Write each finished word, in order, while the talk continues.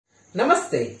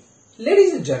Namaste,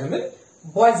 ladies and gentlemen,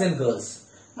 boys and girls.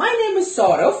 My name is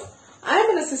Sourav. I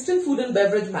am an assistant food and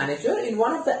beverage manager in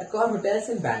one of the Accor hotels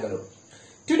in Bangalore.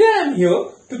 Today I am here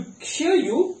to share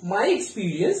you my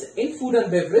experience in food and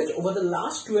beverage over the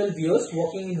last 12 years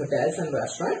working in hotels and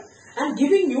restaurants and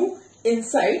giving you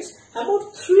insights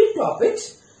about 3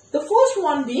 topics. The first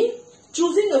one being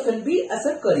choosing F&B as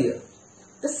a career.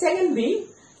 The second being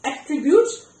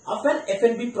attributes of an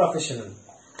F&B professional.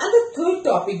 And the third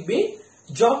topic being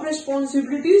job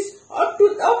responsibilities of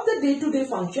the day-to-day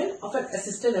function of an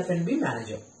assistant F&B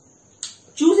manager.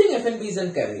 Choosing F&B as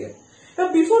a career.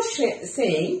 Now, before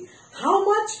saying how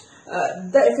much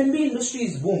the F&B industry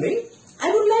is booming,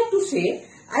 I would like to say,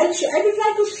 I would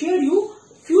like to share you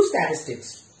few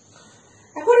statistics.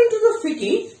 According to the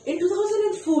FICCI, in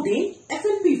 2014,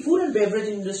 F&B food and beverage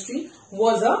industry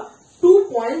was a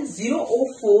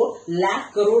 2.004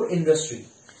 lakh crore industry.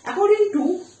 According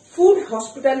to Food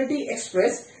Hospitality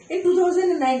Express, in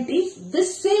 2019,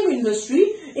 this same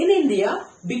industry in India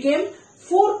became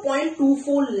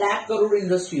 4.24 lakh crore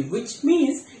industry, which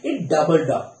means it doubled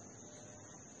up.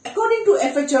 According to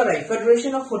FHRI,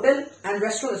 Federation of Hotel and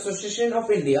Restaurant Association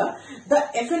of India,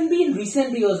 the F&B in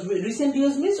recent years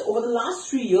means over the last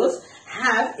 3 years,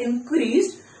 have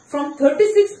increased from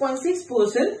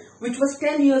 36.6%, which was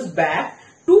 10 years back,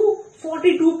 to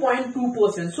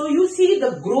 42.2%. So you see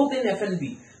the growth in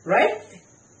F&B, right?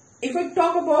 If I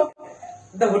talk about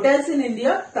the hotels in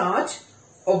India, Taj,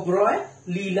 Oberoi,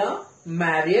 Leela,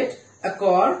 Marriott,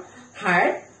 Accor,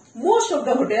 Hyatt, most of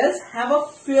the hotels have a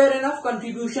fair enough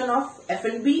contribution of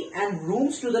F&B and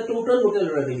rooms to the total hotel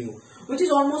revenue, which is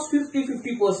almost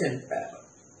 50%.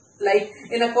 Like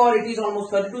in Accor, it is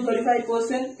almost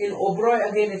 30-35%. In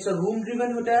Oberoi, again, it's a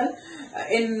room-driven hotel.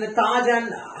 In Taj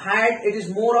and Hyatt, it is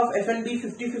more of F&B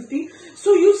 50-50.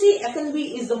 So you see,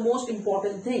 F&B is the most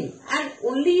important thing. And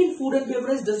only in food and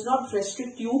beverage does not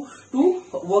restrict you to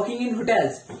working in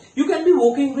hotels. You can be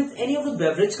working with any of the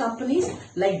beverage companies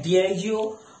like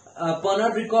Diageo,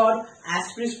 Pernod Ricard,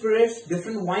 Asst FnB,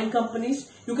 different wine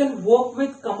companies. You can work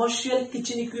with commercial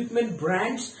kitchen equipment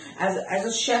brands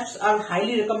as chefs are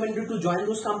highly recommended to join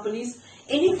those companies.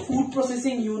 Any food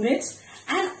processing units,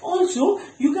 and also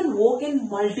you can work in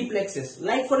multiplexes.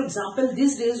 Like for example,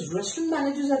 these days restaurant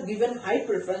managers are given high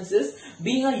preferences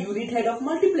being a unit head of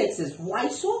multiplexes. Why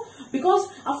so? Because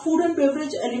a food and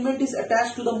beverage element is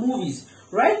attached to the movies.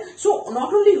 Right? So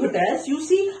not only hotels, you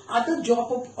see other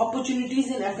job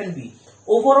opportunities in F&B.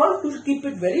 Overall, to keep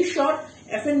it very short,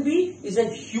 F&B is a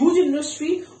huge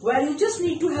industry where you just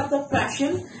need to have the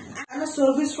passion and a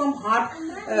service from heart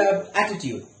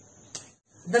attitude.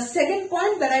 The second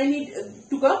point that I need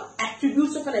to come,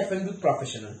 attributes of an F&B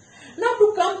professional. Now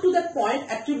to come to that point,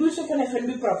 attributes of an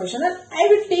F&B professional, I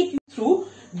will take you through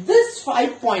these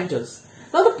 5 pointers.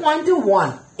 Now the pointer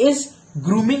 1 is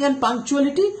grooming and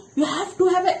punctuality. You have to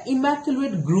have an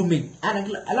immaculate grooming, and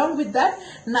along with that,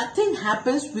 nothing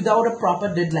happens without a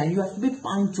proper deadline. You have to be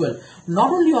punctual,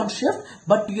 not only on shift,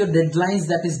 but to your deadlines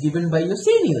that is given by your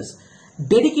seniors.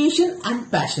 Dedication and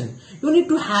passion. You need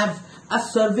to have a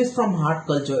service from heart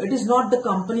culture. It is not the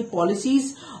company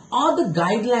policies or the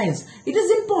guidelines. It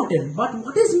is important, but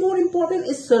what is more important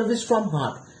is service from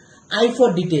heart. Eye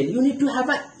for detail. You need to have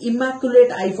an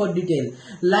immaculate eye for detail.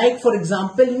 Like for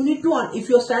example, you need to, if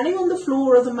you are standing on the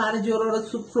floor as a manager or a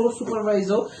floor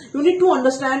supervisor, you need to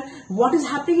understand what is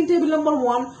happening in table number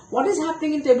 1, what is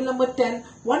happening in table number 10,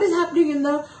 what is happening in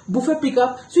the buffet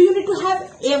pickup. So you need to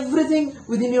have everything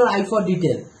within your eye for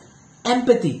detail.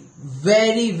 Empathy.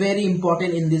 Very, very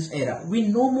important in this era. We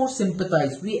no more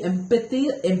sympathize. We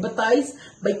empathize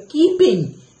by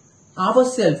keeping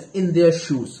ourselves in their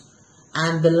shoes.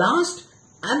 And the last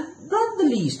and not the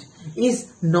least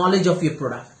is knowledge of your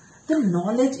product. The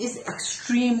knowledge is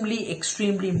extremely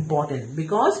important,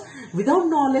 because without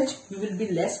knowledge you will be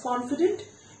less confident,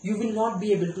 you will not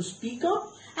be able to speak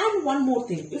up. And one more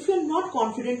thing, if you are not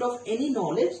confident of any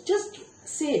knowledge, just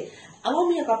say, allow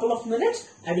me a couple of minutes,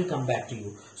 I will come back to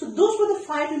you. So those were the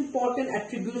 5 important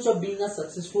attributes of being a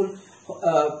successful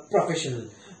professional,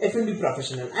 F&B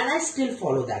professional, and I still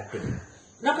follow that today.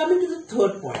 Now coming to the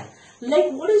third point.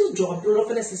 Like, what is the job role of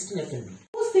an assistant F&B?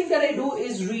 First thing that I do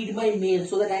is read my mail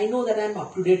so that I know that I am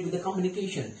up to date with the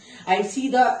communication. I see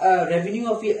the revenue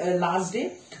of last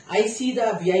day. I see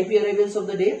the VIP arrivals of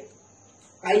the day.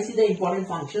 I see the important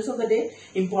functions of the day,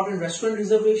 important restaurant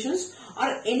reservations,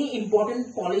 or any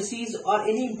important policies or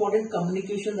any important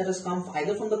communication that has come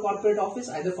either from the corporate office,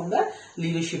 either from the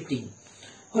leadership team,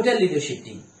 hotel leadership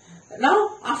team.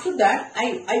 Now, after that,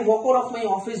 I walk out of my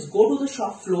office, go to the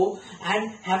shop floor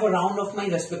and have a round of my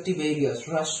respective areas,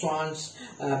 restaurants,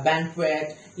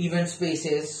 banquet, event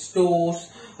spaces, stores,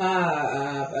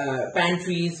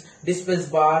 pantries, dispense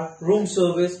bar, room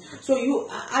service. So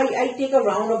I take a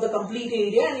round of the complete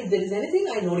area, and if there is anything,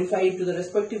 I notify it to the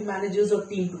respective managers or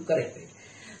team to correct it.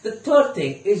 The third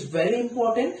thing is very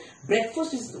important.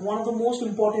 Breakfast is one of the most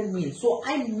important meals. So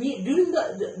I meet during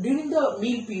the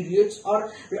meal periods,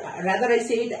 or rather I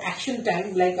say the action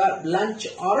time, like a lunch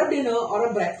or a dinner or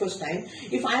a breakfast time.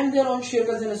 If I am there on shift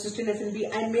as an assistant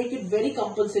FnB, I make it very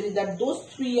compulsory that those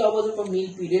 3 hours of a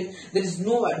meal period, there is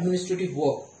no administrative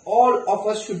work. All of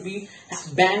us should be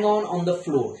bang on the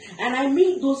floor. And I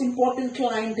meet those important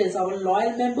clientele, our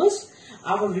loyal members,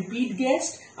 our repeat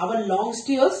guests, our long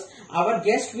stayers, our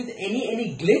guest with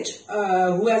any glitch,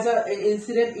 who has an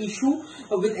incident issue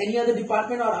with any other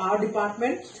department or our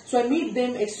department. So I meet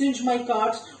them, exchange my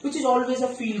cards, which is always a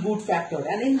feel good factor.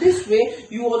 And in this way,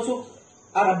 you also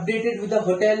are updated with the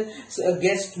hotel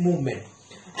guest movement.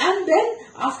 And then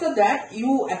after that,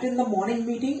 you attend the morning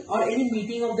meeting or any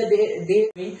meeting of the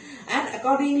day, and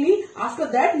accordingly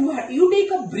after that you take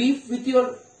a brief with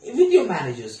your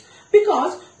managers.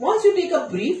 Because once you take a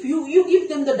brief, you give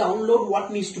them the download what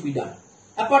needs to be done.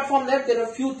 Apart from that, there are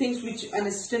a few things which an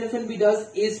assistant FnB does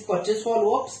is purchase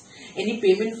follow-ups, any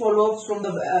payment follow-ups from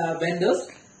the vendors.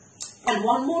 And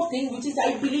one more thing which is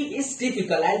I believe is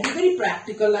difficult. I'll be very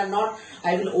practical and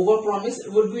I will overpromise.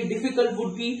 Would be difficult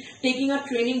would be taking a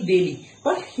training daily.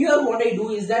 But here what I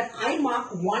do is that I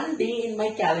mark one day in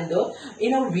my calendar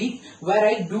in a week where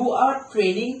I do a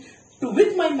training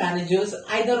with my managers,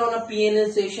 either on a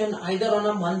P&L session, either on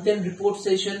a month-end report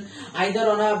session, either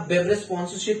on a beverage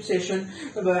sponsorship session,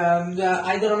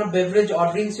 either on a beverage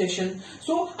ordering session.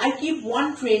 So I keep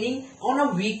one training on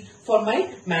a week for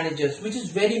my managers, which is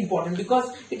very important,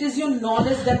 because it is your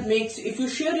knowledge that makes, if you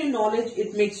share your knowledge,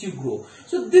 it makes you grow.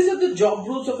 So these are the job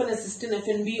roles of an assistant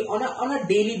FnB on a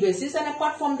daily basis. And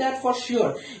apart from that, for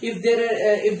sure, if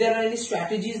there are any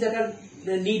strategies that are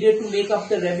needed to make up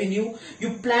the revenue, you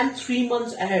plan 3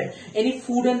 months ahead. Any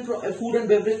food and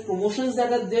beverage promotions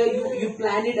that are there, you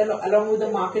plan it along with the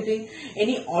marketing.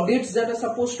 Any audits that are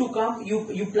supposed to come,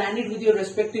 you plan it with your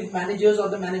respective managers or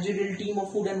the managerial team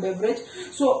of food and beverage.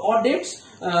 So audits,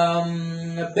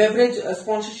 beverage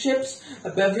sponsorships,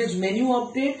 beverage menu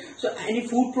update, so any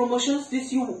food promotions,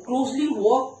 this you closely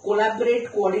work,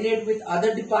 collaborate, coordinate with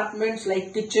other departments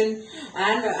like kitchen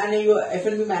and your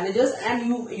FnB managers, and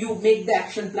you make the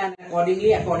action plan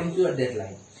accordingly according to your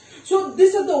deadline. So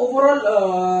these are the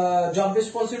overall job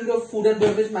responsibility of food and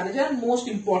beverage manager. And most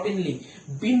importantly,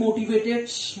 be motivated,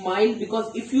 smile,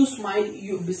 because if you smile,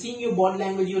 you'll be seeing your body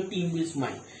language, your team will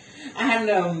smile.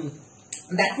 And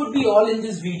that would be all in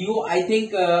this video. I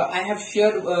think I have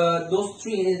shared those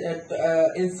 3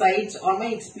 insights or my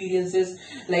experiences.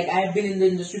 Like, I have been in the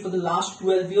industry for the last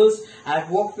 12 years. I have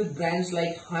worked with brands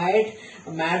like Hyatt,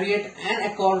 Marriott and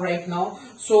Accor right now.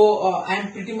 So I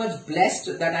am pretty much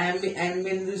blessed that I am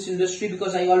in this industry,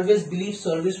 because I always believe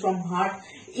service from heart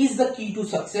is the key to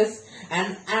success.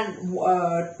 And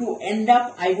to end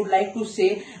up, I would like to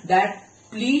say that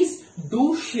please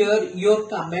do share your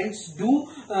comments. Do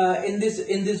in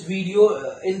this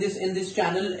video, in this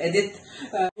channel, edit.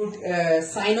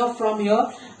 Sign off from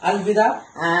here. Alvida,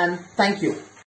 and thank you.